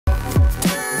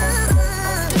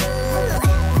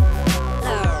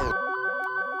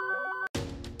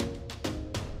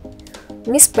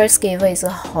Miss Perskeva is a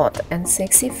hot and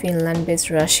sexy Finland-based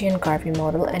Russian Barbie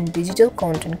model and digital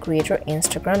content creator,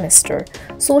 Instagram star,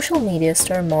 social media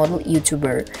star, model,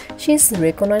 YouTuber. She is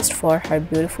recognized for her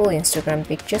beautiful Instagram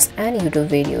pictures and YouTube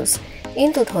videos.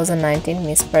 In 2019,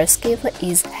 Miss Perskeva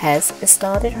has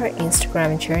started her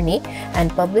Instagram journey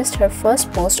and published her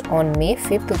first post on May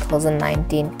 5,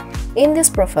 2019. In this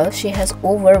profile, she has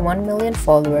over 1 million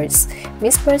followers.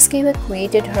 Miss Perskeva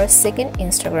created her second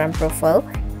Instagram profile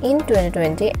in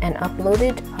 2020 and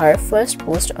uploaded her first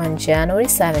post on January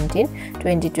 17,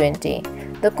 2020.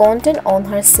 The content on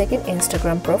her second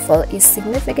Instagram profile is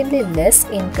significantly less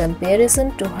in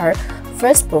comparison to her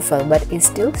first profile, but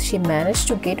still she managed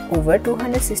to get over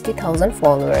 260,000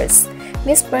 followers.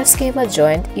 Miss Perskeva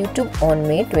joined YouTube on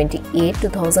May 28,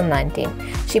 2019.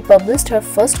 She published her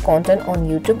first content on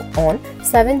YouTube on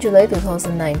 7 July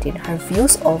 2019. Her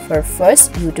views of her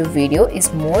first YouTube video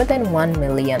is more than 1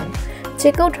 million.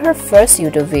 Check out her first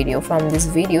YouTube video. From this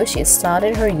video, she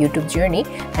started her YouTube journey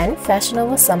and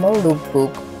fashionable summer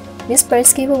lookbook. Miss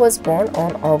Perskeva was born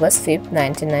on August 5,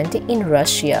 1990 in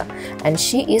Russia, and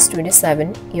she is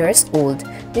 27 years old.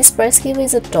 Miss Perskeva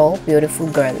is a tall, beautiful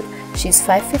girl. She is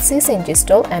 5 feet 6 inches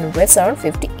tall and weighs around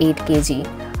 58 kg.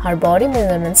 Her body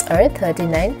measurements are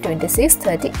 39, 26,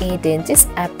 38 inches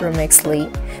approximately.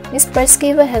 Miss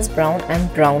Perskeva has brown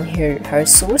and brown hair. Her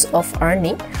source of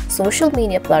earning: social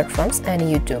media platforms and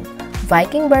YouTube.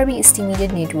 Viking Barbie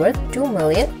estimated net worth $2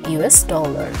 million.